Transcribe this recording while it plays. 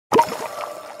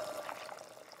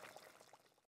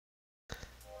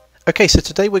Okay, so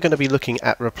today we're going to be looking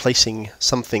at replacing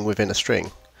something within a string.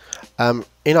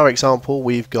 In our example,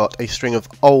 we've got a string of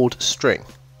old string.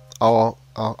 Our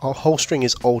whole string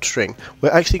is old string.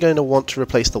 We're actually going to want to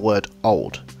replace the word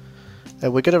old.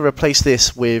 And we're going to replace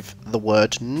this with the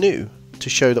word new to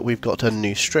show that we've got a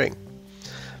new string.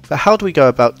 But how do we go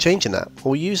about changing that?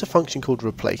 Well, we use a function called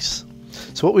replace.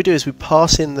 So what we do is we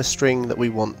pass in the string that we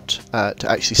want to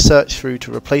actually search through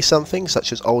to replace something,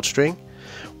 such as old string.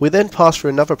 We then pass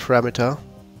through another parameter,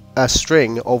 a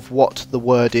string of what the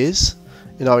word is.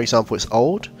 In our example, it's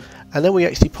old. And then we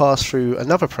actually pass through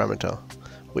another parameter,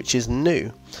 which is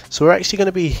new. So we're actually going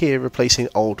to be here replacing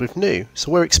old with new.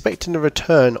 So we're expecting a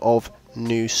return of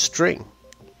new string.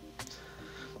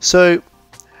 So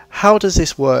how does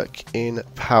this work in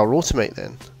PowerAutomate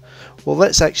then? Well,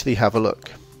 let's actually have a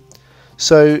look.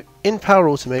 So in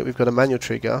PowerAutomate, we've got a manual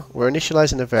trigger. We're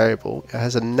initializing a variable. It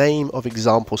has a name of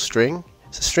example string.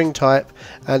 It's a string type,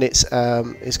 and it's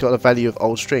got a value of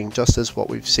old string, just as what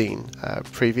we've seen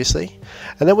previously.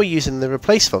 And then we're using the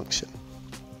replace function.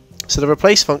 So the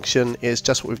replace function is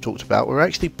just what we've talked about. We're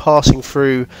actually passing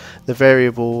through the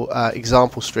variable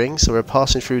example string, so we're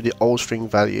passing through the old string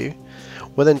value.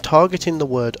 We're then targeting the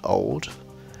word old,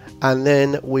 and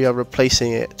then we are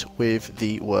replacing it with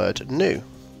the word new.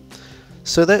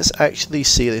 So let's actually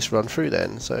see this run through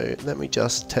then. So let me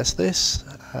just test this,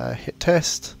 hit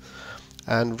test,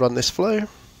 and run this flow.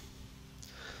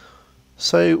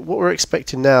 So what we're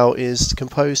expecting now is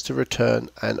compose to return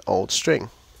an old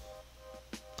string.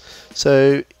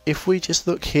 So if we just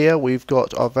look here, we've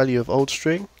got our value of old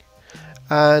string,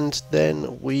 and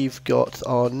then we've got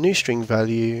our new string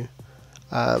value,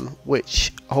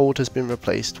 which old has been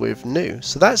replaced with new.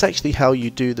 So that's actually how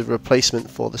you do the replacement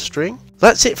for the string.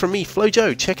 That's it from me,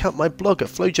 FloJo. Check out my blog at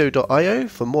flojo.io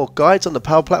for more guides on the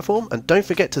Power Platform, and don't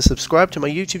forget to subscribe to my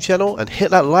YouTube channel and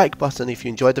hit that like button if you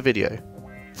enjoyed the video.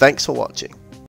 Thanks for watching.